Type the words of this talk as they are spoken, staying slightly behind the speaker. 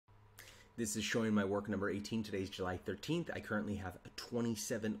This is showing my work number 18. Today's July 13th. I currently have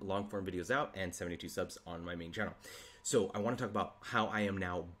 27 long-form videos out and 72 subs on my main channel. So I want to talk about how I am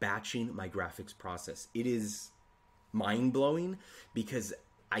now batching my graphics process. It is mind-blowing because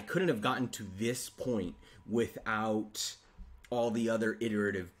I couldn't have gotten to this point without all the other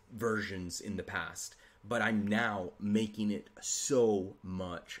iterative versions in the past. But I'm now making it so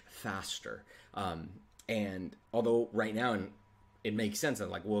much faster. And although right now it makes sense,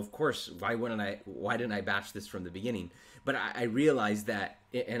 I'm like, well, of course, why didn't I batch this from the beginning? But I realized that,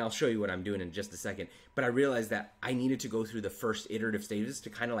 and I'll show you what I'm doing in just a second, but I realized that I needed to go through the first iterative stages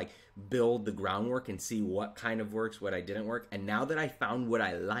to kind of like build the groundwork and see what kind of works, what I didn't work. And now that I found what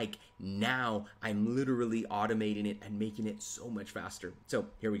I like, now I'm literally automating it and making it so much faster. So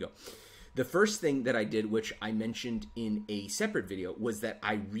here we go. The first thing that I did, which I mentioned in a separate video, was that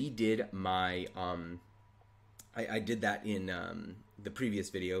I redid my, I did that in the previous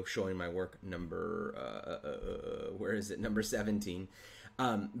video showing my work number, where is it, number 17.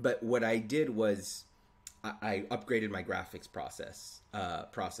 But what I did was I upgraded my graphics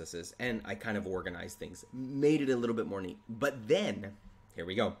processes, and I kind of organized things, made it a little bit more neat. But then, here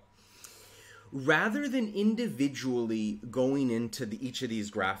we go. Rather than individually going into each of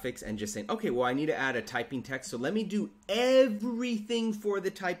these graphics and just saying, okay, well, I need to add a typing text, so let me do everything for the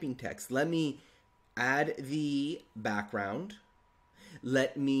typing text. Let me add the background.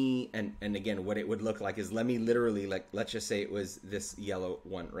 Let me, and again, what it would look like is let me literally, like, let's just say it was this yellow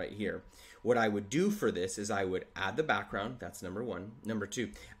one right here. What I would do for this is I would add the background. That's number one. Number two,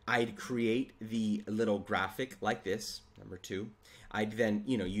 I'd create the little graphic like this. Number two, I'd then,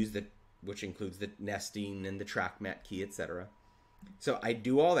 use the, which includes the nesting and the track mat key, etc. So I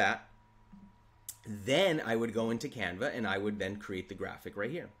do all that. Then I would go into Canva and I would then create the graphic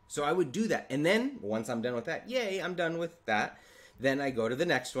right here. So I would do that. And then once I'm done with that, yay, I'm done with that. Then I go to the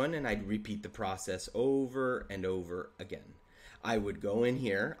next one and I'd repeat the process over and over again. I would go in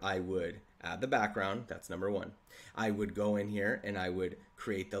here, I would add the background, that's number one. I would go in here and I would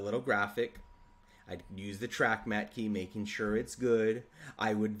create the little graphic. I'd use the track mat key, making sure it's good.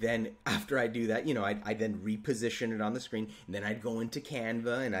 I would then, after I do that, I'd then reposition it on the screen. And then I'd go into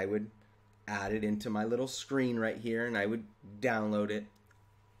Canva and I would add it into my little screen right here and I would download it.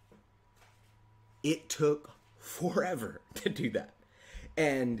 It took forever to do that.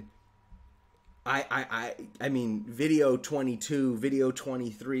 And I mean, video 22, video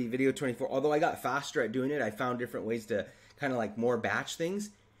 23, video 24, although I got faster at doing it, I found different ways to kind of like more batch things.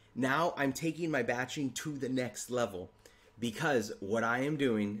 Now I'm taking my batching to the next level because what I am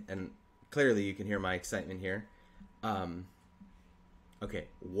doing, and clearly you can hear my excitement here. Okay,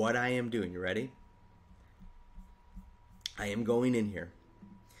 what I am doing, you ready? I am going in here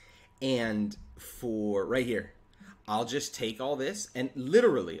and for right here, I'll just take all this and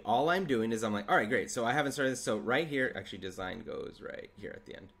literally all I'm doing is I'm like, all right, great. So I haven't started this. So right here, actually design goes right here at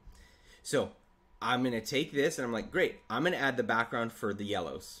the end. So I'm going to take this and I'm like, great, I'm going to add the background for the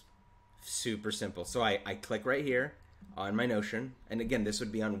yellows. Super simple. So I click right here on my Notion. And again, this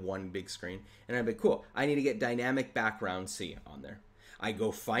would be on one big screen. And I'd be cool. I need to get dynamic background C on there. I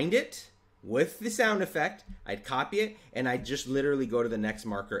go find it with the sound effect. I'd copy it and I'd just literally go to the next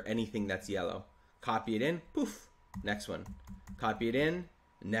marker, anything that's yellow. Copy it in, poof, next one. Copy it in,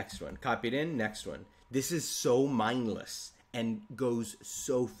 next one. Copy it in, next one. This is so mindless and goes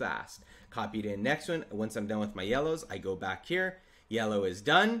so fast. Copy it in, next one. Once I'm done with my yellows, I go back here. Yellow is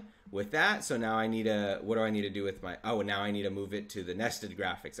done with that. So now I need to, what do I need to do with my, oh, now I need to move it to the nested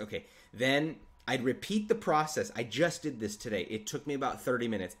graphics. Okay, then I'd repeat the process. I just did this today. It took me about 30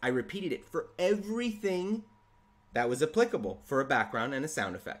 minutes. I repeated it for everything that was applicable for a background and a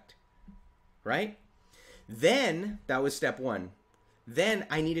sound effect, right? Then, that was step one. Then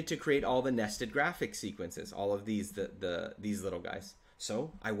I needed to create all the nested graphic sequences, all of these, these little guys.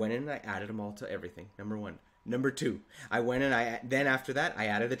 So I went in and I added them all to everything, number one. Number two, I went and then after that, I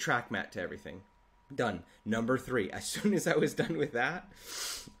added the track mat to everything. Done. Number three, as soon as I was done with that,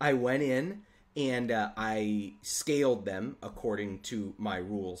 I went in and I scaled them according to my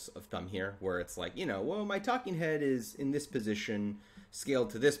rules of thumb here, where it's like, well, my talking head is in this position,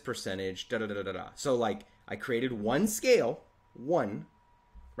 scaled to this percentage, da-da-da-da-da. So like I created one scale, one,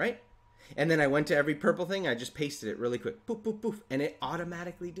 right? And then I went to every purple thing. I just pasted it really quick. Poof, poof, poof. And it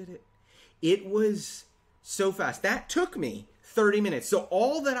automatically did it. It was so fast. That took me 30 minutes. So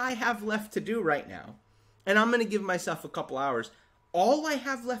all that I have left to do right now, and I'm going to give myself a couple hours, all I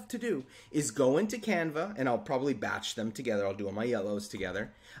have left to do is go into Canva, and I'll probably batch them together. I'll do all my yellows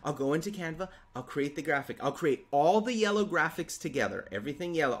together. I'll go into Canva. I'll create the graphic. I'll create all the yellow graphics together.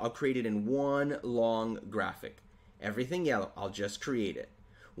 Everything yellow. I'll create it in one long graphic. Everything yellow. I'll just create it.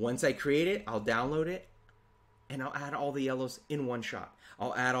 Once I create it, I'll download it, and I'll add all the yellows in one shot.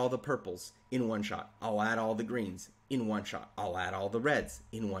 I'll add all the purples in one shot. I'll add all the greens in one shot. I'll add all the reds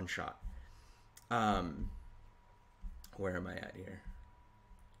in one shot. Where am I at here?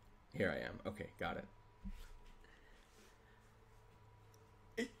 Here I am. Okay, got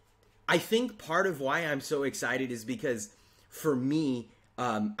it. I think part of why I'm so excited is because for me,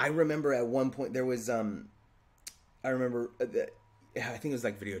 I remember at one point there was, I think it was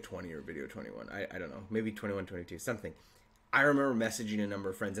like video 20 or video 21. I don't know, maybe 21, 22, something. I remember messaging a number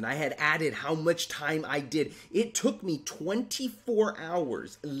of friends, and I had added how much time I did. It took me 24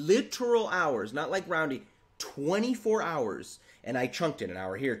 hours, literal hours, not like rounding, 24 hours, and I chunked it, an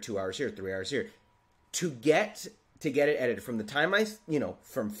hour here, 2 hours here, 3 hours here, to get it edited from the time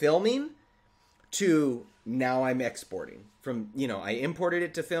from filming to now I'm exporting. From, I imported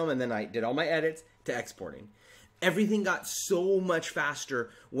it to film, and then I did all my edits to exporting. Everything got so much faster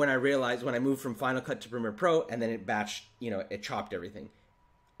when I moved from Final Cut to Premiere Pro, and then it batched, it chopped everything.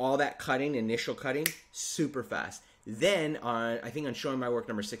 All that cutting, initial cutting, super fast. Then I think on showing my work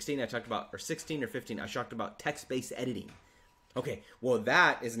number 16, I talked about, or 16 or 15, I talked about text-based editing. Okay, well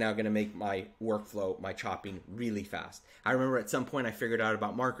that is now going to make my workflow, my chopping really fast. I remember at some point I figured out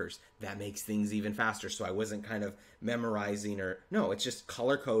about markers. That makes things even faster, so I wasn't kind of memorizing no, it's just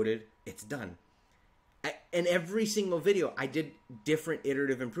color-coded, it's done. In every single video, I did different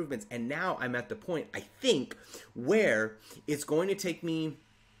iterative improvements. And now I'm at the point, I think, where it's going to take me,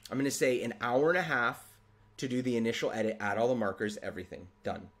 I'm going to say an hour and a half to do the initial edit, add all the markers, everything,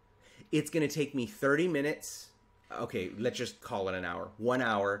 done. It's going to take me 30 minutes. Okay, let's just call it an hour. 1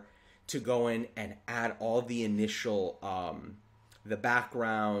 hour to go in and add all the initial, the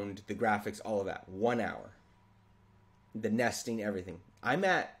background, the graphics, all of that. 1 hour. The nesting, everything. I'm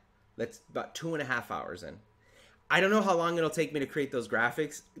at... That's about 2.5 hours in. I don't know how long it'll take me to create those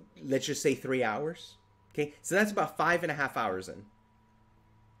graphics. Let's just say 3 hours. Okay, so that's about 5.5 hours in.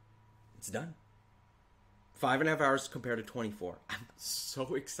 It's done. 5.5 hours compared to 24. I'm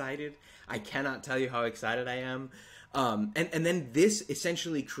so excited. I cannot tell you how excited I am. And then this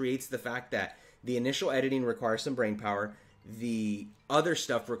essentially creates the fact that the initial editing requires some brain power. The other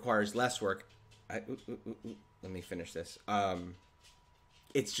stuff requires less work. Let me finish this.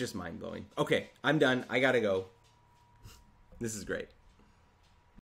 It's just mind-blowing. Okay, I'm done. I gotta go. This is great.